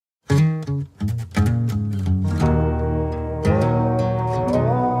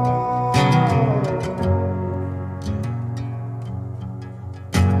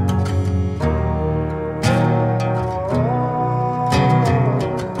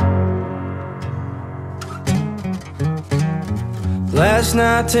Last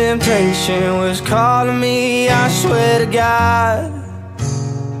night temptation was calling me, I swear to God.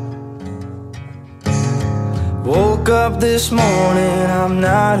 Woke up this morning, I'm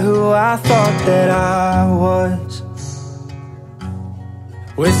not who I thought that I was.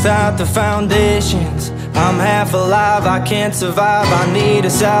 Without the foundations, I'm half alive, I can't survive, I need a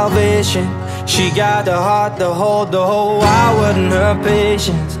salvation. She got the heart to hold the whole hour and her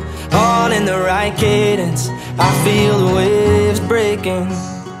patience. All in the right cadence, I feel the waves breaking.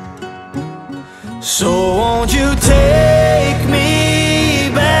 So won't you take me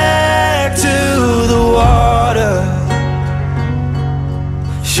back to the water?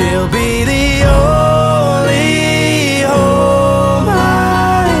 She'll be the only home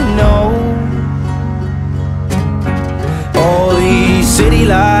I know. All these city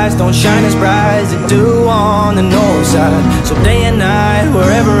lights don't shine as bright as they do on the north side. So day and night,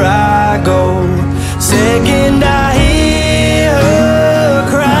 wherever I go, second I hear her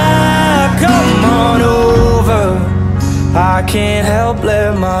cry, come on over. I can't help,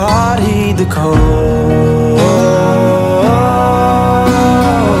 let my heart heed the call.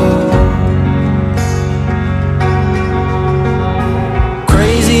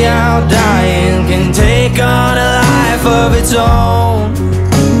 Crazy how dying can take on a life of its own.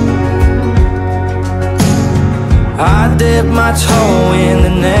 I dip my toe in,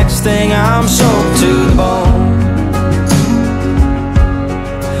 the next thing I'm soaked to the bone.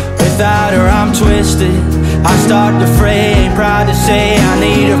 Without her I'm twisted, I start to fray, proud to say I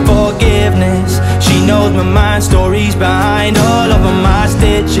need her forgiveness. She knows my mind, stories behind all of my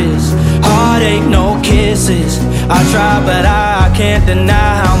stitches. Heartache, no kisses, I try but I can't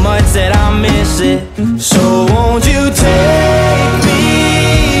deny how much that I miss it.